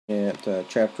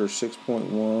chapter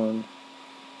 6.1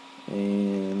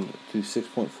 and to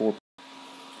 6.4.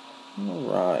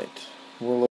 Alright,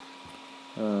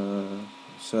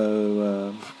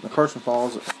 a person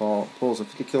pulls a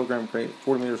 50 kilogram crate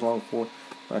 40 meters long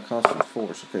by a constant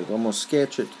force. Okay, well, I'm going to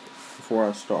sketch it before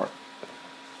I start.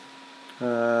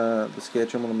 The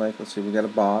sketch I'm going to make, let's see, we got a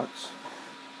box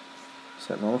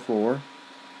sitting on the floor.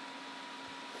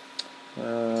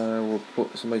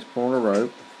 Somebody's pulling a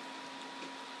rope.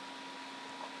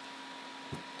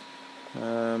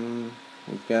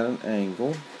 We've got an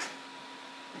angle.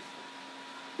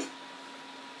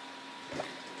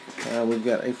 We've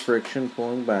got a friction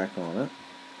pulling back on it.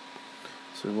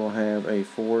 So we'll have a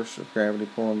force of gravity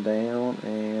pulling down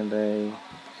and a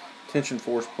tension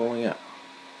force pulling up.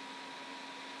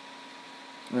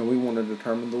 And we want to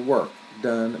determine the work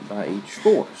done by each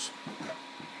force.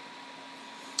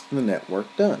 The net work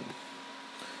done.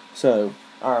 So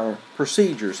our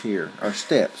procedures here, our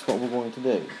steps, what we're going to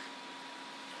do.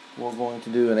 We're going to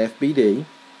do an FBD.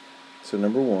 So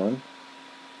number 1,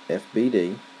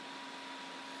 FBD.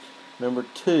 Number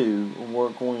 2, we're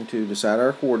going to decide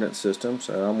our coordinate system.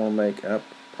 So I'm going to make up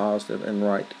positive and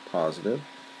right positive.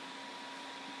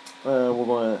 We're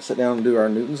going to sit down and do our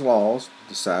Newton's laws,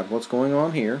 decide what's going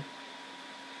on here.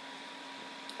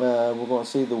 We're going to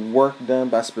see the work done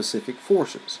by specific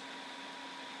forces.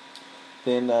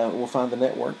 Then we'll find the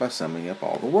net work by summing up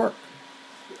all the work.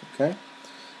 Okay,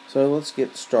 so let's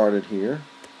get started here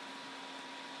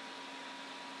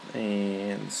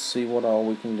and see what all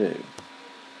we can do.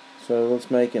 So let's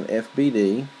make an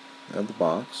FBD of the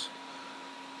box.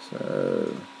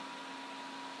 So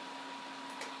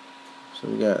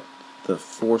we got the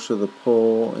force of the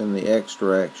pull in the X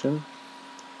direction,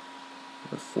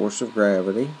 the force of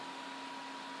gravity,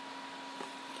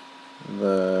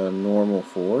 the normal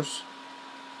force,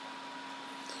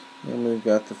 and we've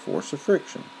got the force of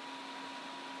friction.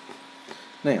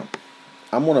 Now,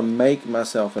 I'm going to make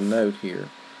myself a note here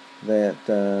that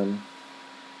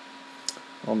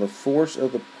on the force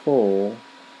of the pull,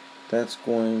 that's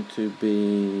going to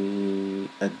be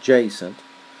adjacent.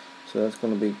 So that's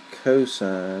going to be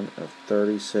cosine of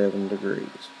 37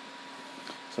 degrees.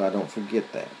 So I don't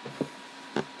forget that.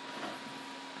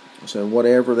 So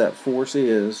whatever that force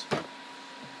is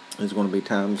going to be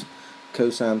times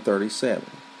cosine 37.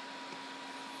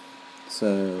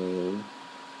 So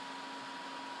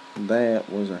that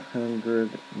was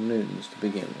 100 newtons to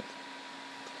begin with.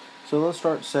 So let's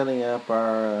start setting up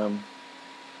our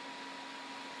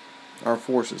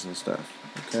forces and stuff.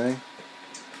 Okay.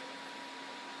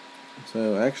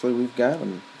 So actually we've got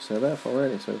them set up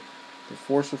already. So the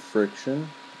force of friction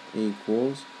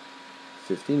equals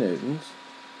 50 newtons.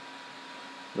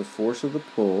 The force of the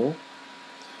pull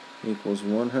equals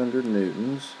 100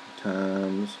 newtons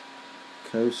times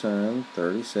cosine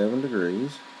 37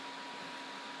 degrees.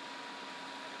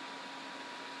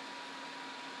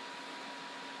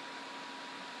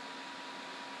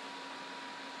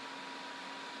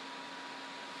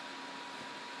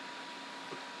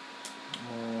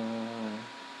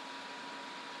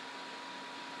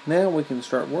 Now we can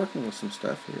start working with some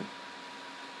stuff here.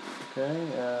 Okay.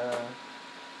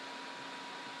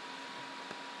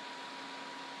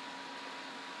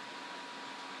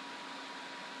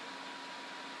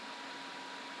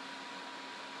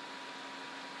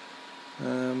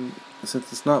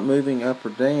 Since it's not moving up or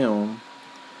down,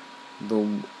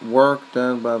 the work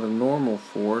done by the normal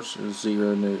force is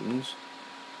 0 newtons.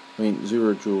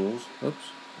 0 joules.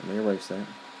 Oops, let me erase that.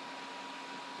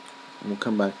 We'll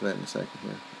come back to that in a second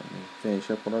here. Let me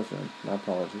finish up what I was doing. My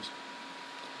apologies.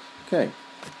 Okay,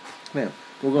 now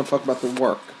we're going to talk about the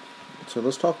work. So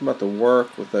let's talk about the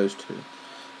work with those two.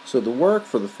 So the work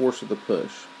for the force of the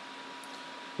push,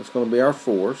 it's going to be our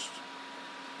force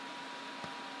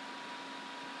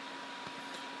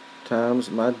times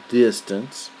my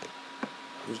distance,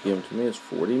 which is given to me as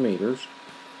 40 meters.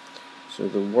 So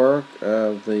the work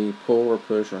of the pull or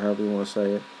push, or however you want to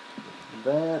say it,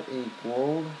 that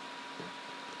equaled,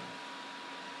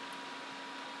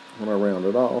 when I round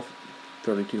it off,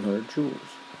 3,200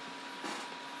 joules.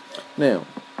 Now,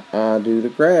 I do the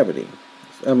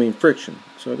friction.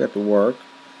 So I got the work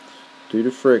due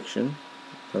to friction,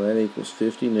 so that equals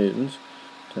 50 newtons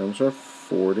times our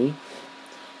 40.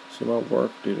 So my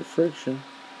work due to friction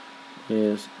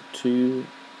is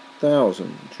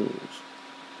 2,000 joules.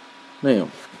 Now,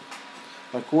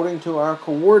 according to our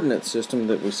coordinate system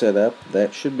that we set up,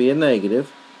 that should be a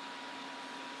negative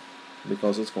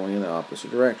because it's going in the opposite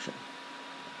direction.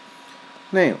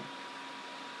 Now,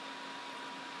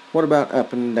 what about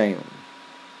up and down?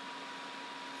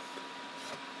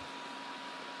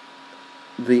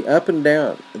 the up and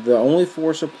down, the only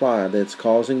force applied that's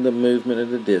causing the movement at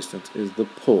a distance is the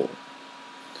pull.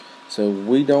 So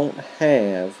we don't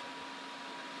have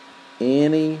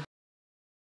any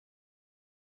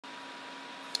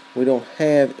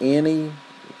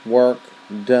work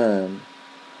done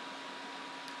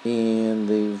in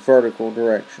the vertical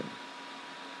direction.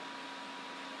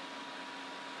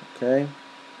 Okay?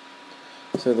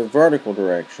 So the vertical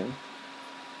direction,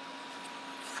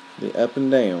 the up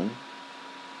and down,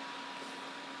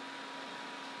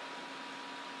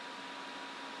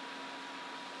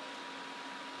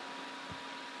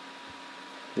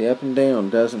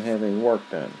 doesn't have any work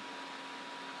done.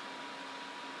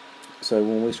 So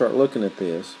when we start looking at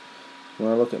this,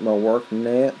 when I look at my work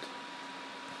net,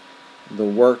 the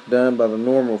work done by the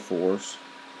normal force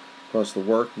plus the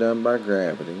work done by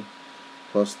gravity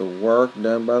plus the work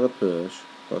done by the push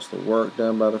plus the work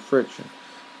done by the friction,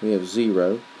 we have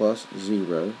 0 plus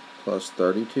 0 plus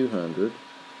 3,200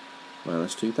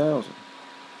 minus 2,000.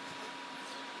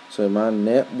 So my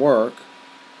net work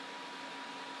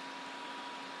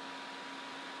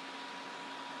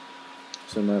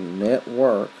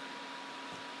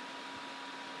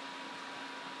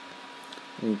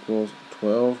equals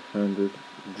 1,200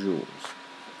 joules.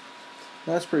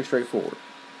 That's pretty straightforward.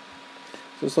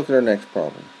 So let's look at our next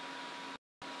problem.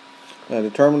 Now,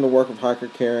 determine the work of hiker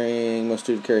carrying must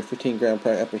do to carry 15 gram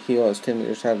pack up a hill as 10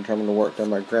 meters high. Determine the work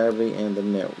done by gravity and the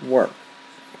net work.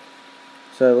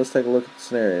 So let's take a look at the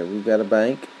scenario. We've got a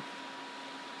bank.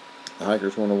 The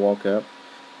hikers want to walk up.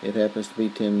 It happens to be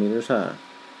 10 meters high.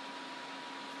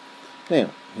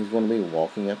 Now, he's going to be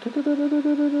walking up the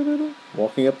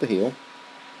hill.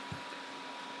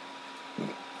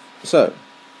 So,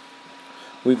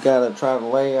 we've got to try to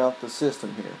lay out the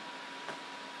system here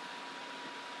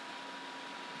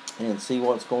and see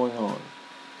what's going on.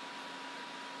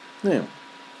 Now,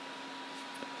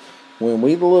 when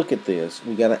we look at this,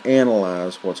 we got to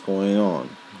analyze what's going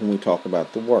on when we talk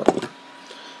about the work.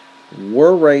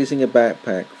 We're raising a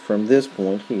backpack from this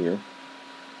point here,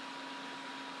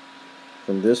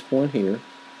 and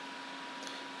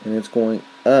it's going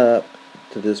up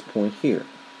to this point here.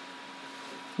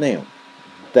 Now,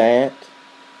 that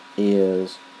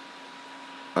is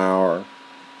our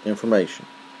information.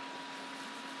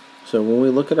 So when we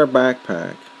look at our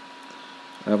backpack,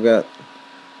 I've got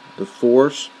the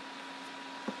force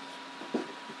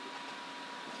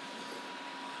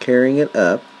carrying it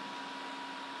up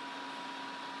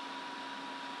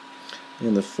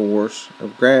and the force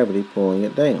of gravity pulling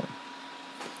it down.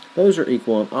 Those are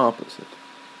equal and opposite.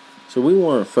 So we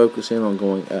want to focus in on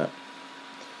going up.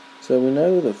 So we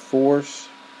know the force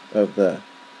of the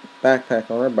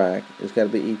backpack on our back has got to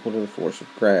be equal to the force of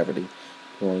gravity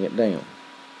pulling it down.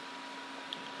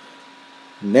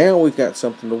 Now we've got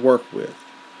something to work with.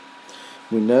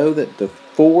 We know that the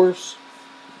force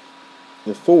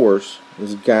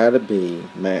has got to be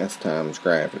mass times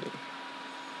gravity.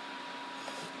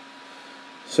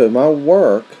 So my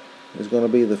work is going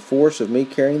to be the force of me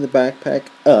carrying the backpack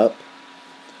up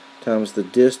times the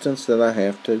distance that I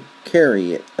have to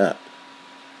carry it up.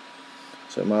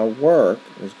 So my work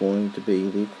is going to be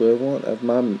the equivalent of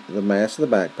the mass of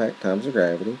the backpack times the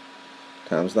gravity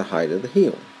times the height of the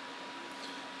hill.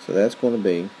 So that's going to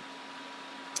be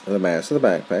the mass of the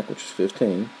backpack, which is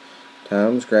 15,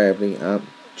 times gravity.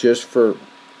 Just for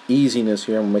easiness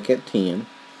here, I'm going to make it 10,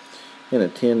 and a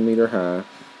 10 meter high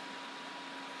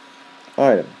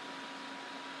item.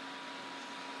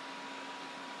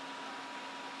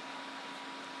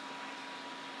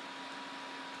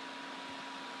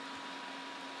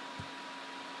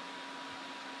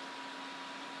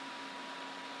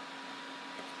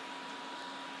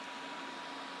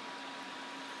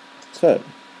 So,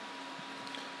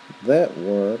 that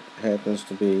work happens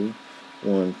to be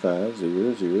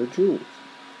 1500 joules.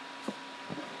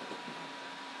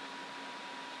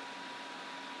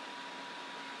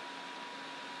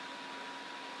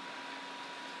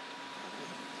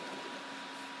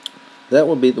 That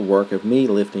would be the work of me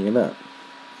lifting it up.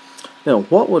 Now,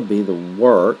 what would be the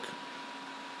work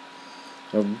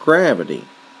of gravity?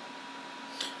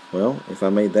 Well, if I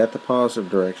made that the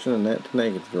positive direction and that the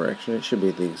negative direction, it should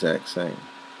be the exact same.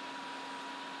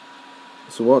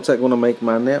 So what's that going to make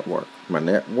my net work? My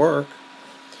net work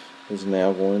is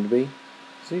now going to be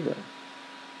 0.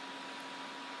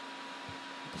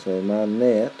 So my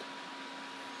net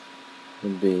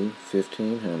would be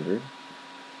 1500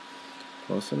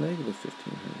 plus a negative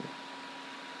 1500.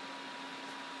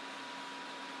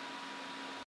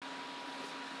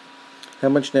 How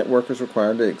much net work is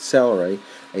required to accelerate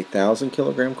a 1,000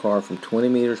 kilogram car from 20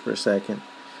 meters per second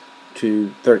to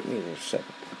 30 meters per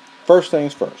second? First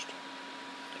things first.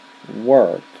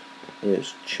 work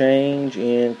is change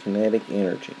in kinetic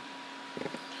energy.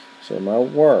 So my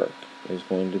work is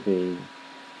going to be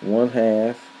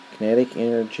 1/2 kinetic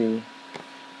energy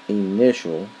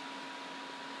initial,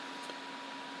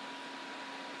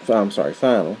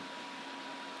 final,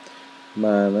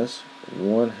 minus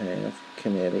 1/2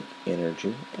 kinetic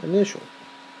energy initial.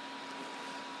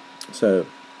 So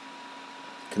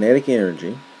kinetic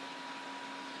energy,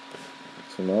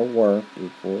 so my work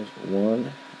equals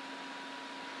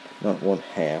not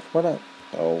 1/2,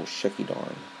 oh shucky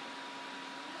darn.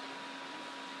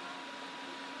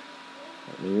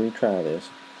 Let me retry this.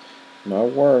 My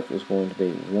work is going to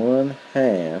be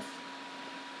 1/2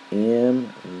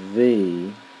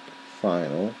 mv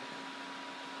final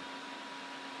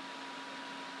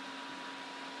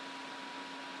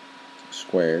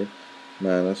squared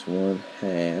minus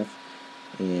 1/2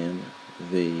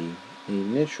 mv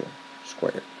initial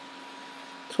squared.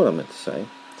 That's what I meant to say.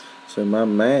 So my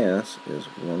mass is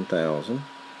 1,000.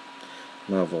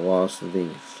 My velocity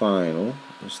final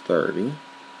is 30.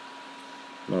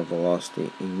 My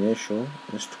velocity initial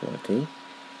is 20.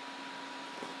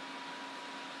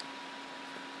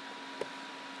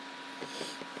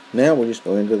 Now we just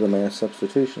go into the mass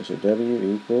substitution. So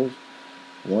W equals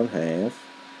 1/2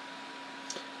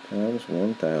 times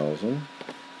 1,000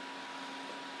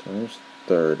 times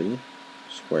 30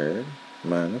 squared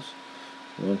minus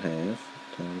 1/2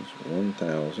 times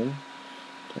 1,000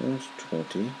 times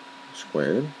 20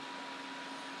 squared.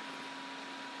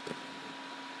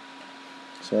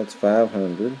 So that's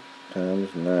 500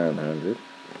 times 900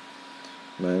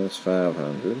 minus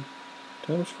 500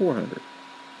 times 400.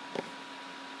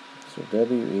 So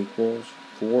W equals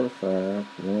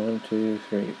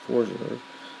 4512340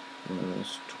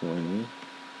 minus 20.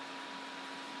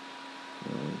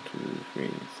 1, 2,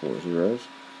 3, 4 zeros.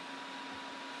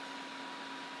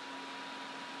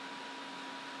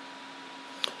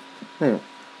 Now,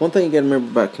 one thing you got to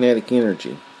remember about kinetic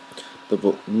energy,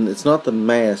 it's not the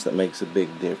mass that makes a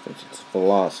big difference, it's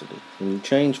velocity. When you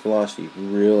change velocity, you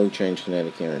really change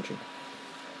kinetic energy.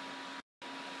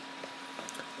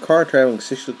 Car traveling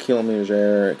 60 kilometers an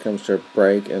hour, it comes to a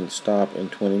brake and stop in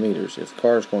 20 meters. If the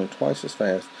car is going twice as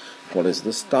fast, what is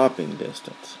the stopping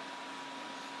distance?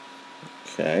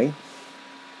 Okay.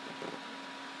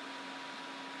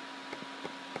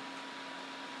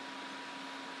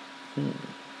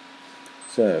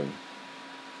 So,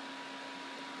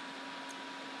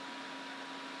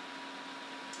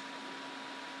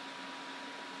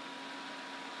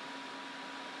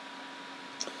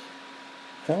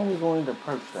 how are we going to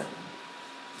approach that?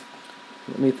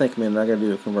 Let me think a minute, I got to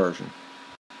do a conversion.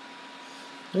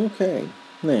 Okay,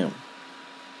 now,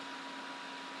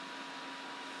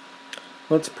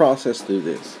 let's process through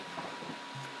this.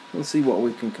 Let's see what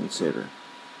we can consider.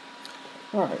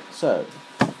 Alright, so,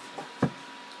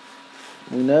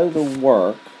 we know the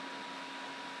work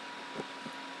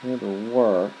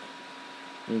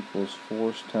equals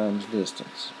force times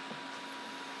distance.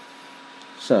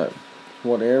 So,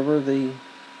 whatever the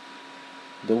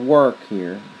work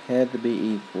here had to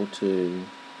be equal to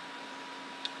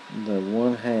the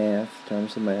 1/2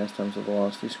 times the mass times the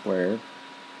velocity squared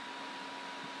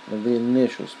of the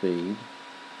initial speed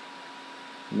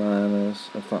minus,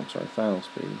 final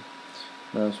speed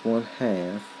minus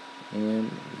 1/2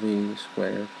 mv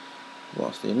squared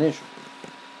velocity initial.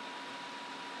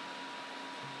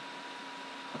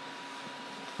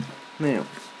 Now,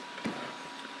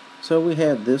 so we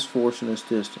have this force and this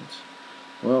distance.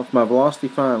 Well, if my velocity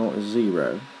final is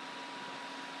 0,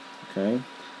 okay,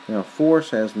 now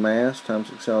force has mass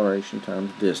times acceleration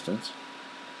times distance.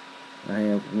 I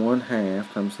have 1/2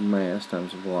 times the mass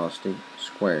times the velocity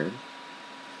squared.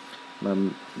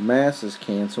 My masses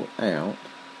cancel out.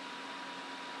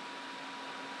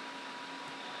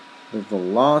 The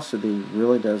velocity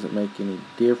really doesn't make any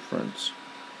difference.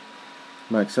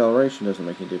 My acceleration doesn't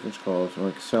make any difference because my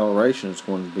acceleration is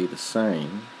going to be the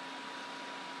same.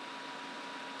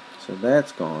 So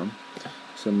that's gone.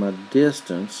 So my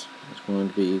distance is going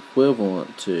to be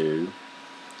equivalent to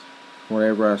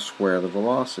whenever I square the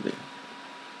velocity.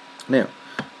 Now,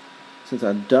 since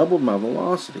I doubled my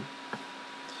velocity,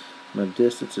 my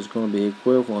distance is going to be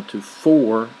equivalent to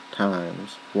 4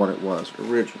 times what it was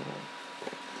originally.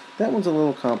 That one's a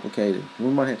little complicated. We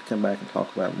might have to come back and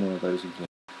talk about one of those again.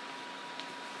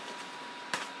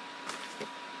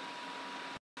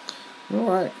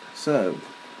 Alright, so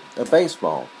a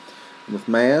baseball with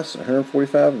mass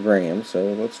 145 grams,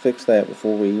 so let's fix that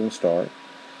before we even start.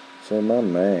 So my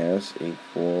mass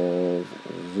equals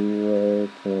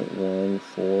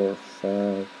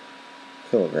 0.145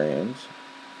 kilograms.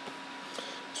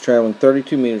 It's It's traveling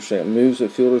 32 meters per second. Moves the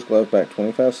fielder's glove back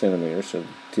 25 centimeters, so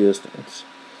distance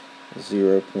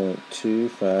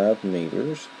 0.25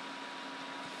 meters.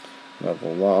 My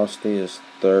velocity is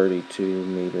 32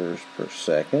 meters per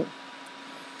second.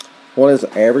 What is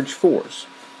the average force?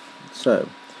 So,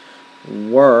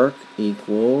 work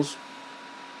equals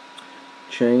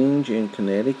change in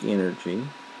kinetic energy.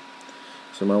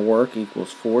 So my work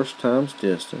equals force times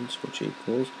distance, which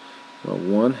equals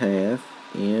 1/2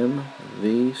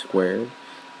 mv squared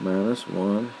minus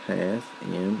 1/2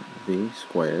 mv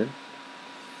squared.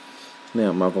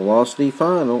 Now my velocity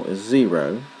final is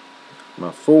 0.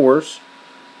 My force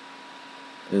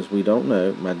is, we don't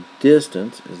know. My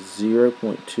distance is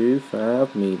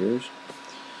 0.25 meters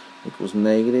equals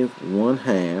negative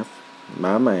 1/2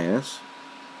 my mass,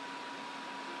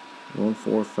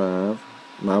 145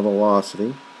 my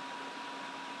velocity.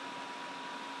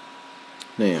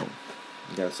 Now,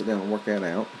 you gotta sit down and work that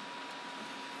out.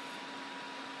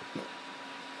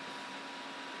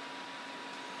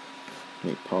 Let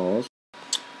me pause.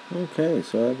 Okay,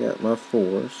 so I got my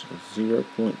force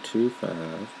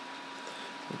 0.25,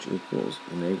 which equals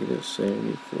negative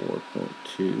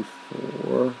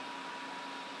 74.24.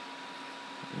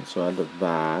 And so I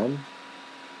divide.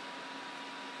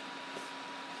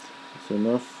 So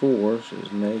my force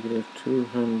is negative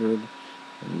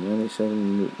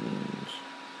 297 newtons.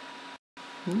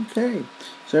 Okay,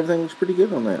 so everything looks pretty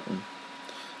good on that one.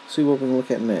 Let's see what we can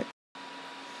look at next.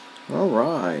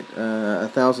 Alright, a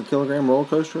 1,000 kilogram roller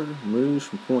coaster moves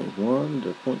from point 1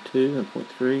 to point 2 and point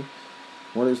 3.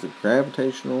 What is the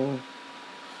gravitational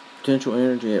potential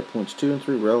energy at points 2 and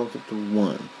 3 relative to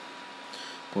 1?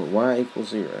 Where y equals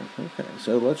 0. Okay,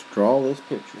 so let's draw this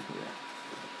picture here.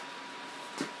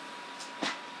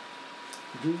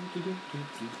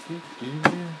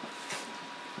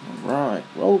 Alright,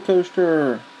 roller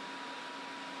coaster.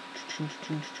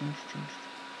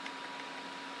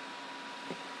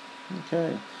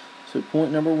 Okay, so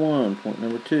point number 1, point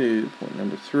number 2, point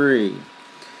number 3.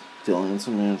 Fill in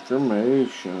some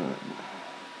information.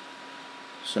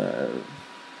 So,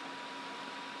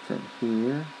 from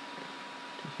here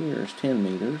to here is 10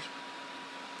 meters.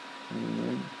 And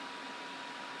then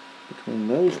between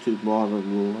those two dotted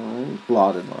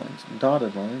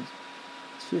lines,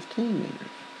 it's 15 meters.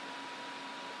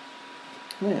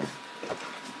 Now,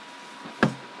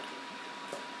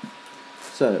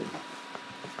 so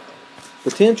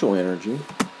potential energy,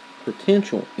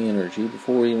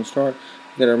 before we even start,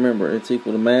 you got to remember it's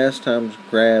equal to mass times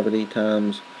gravity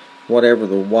times whatever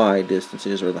the y distance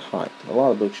is, or the height. A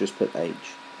lot of books just put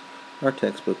h. Our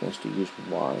textbook wants to use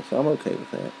y, so I'm okay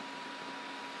with that.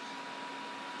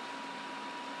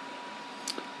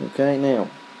 Okay, now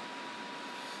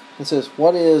it says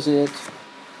what is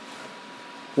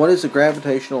the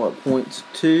gravitational at points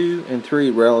 2 and 3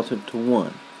 relative to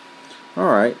 1?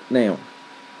 Alright, now,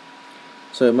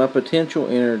 so my potential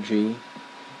energy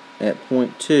at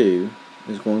point 2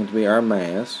 is going to be our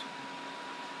mass,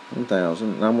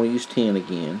 1,000, and I'm going to use 10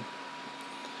 again,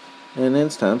 and then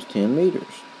it's times 10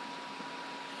 meters.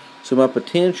 So my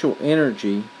potential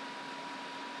energy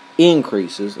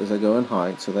increases as I go in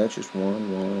height, so that's just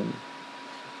 2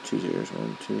 zeros,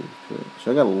 1, 2, 3.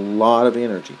 So I got a lot of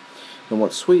energy. And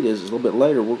what's sweet is a little bit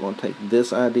later we're going to take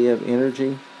this idea of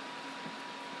energy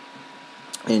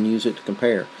and use it to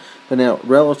compare. But now,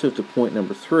 relative to point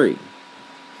number 3,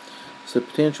 so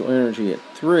potential energy at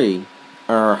 3,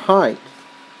 our height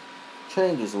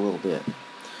changes a little bit.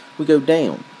 We go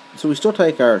down. So we still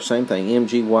take our same thing,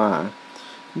 mgy,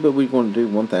 but we're going to do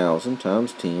 1,000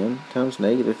 times 10 times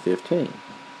negative 15.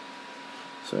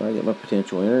 So I get my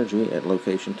potential energy at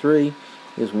location 3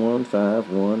 is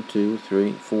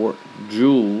 1,512,3,4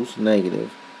 joules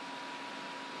negative,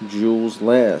 joules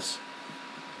less.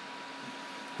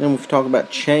 Then we talk about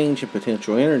change in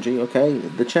potential energy. Okay,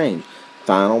 the change,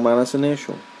 final minus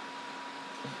initial.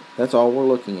 That's all we're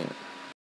looking at.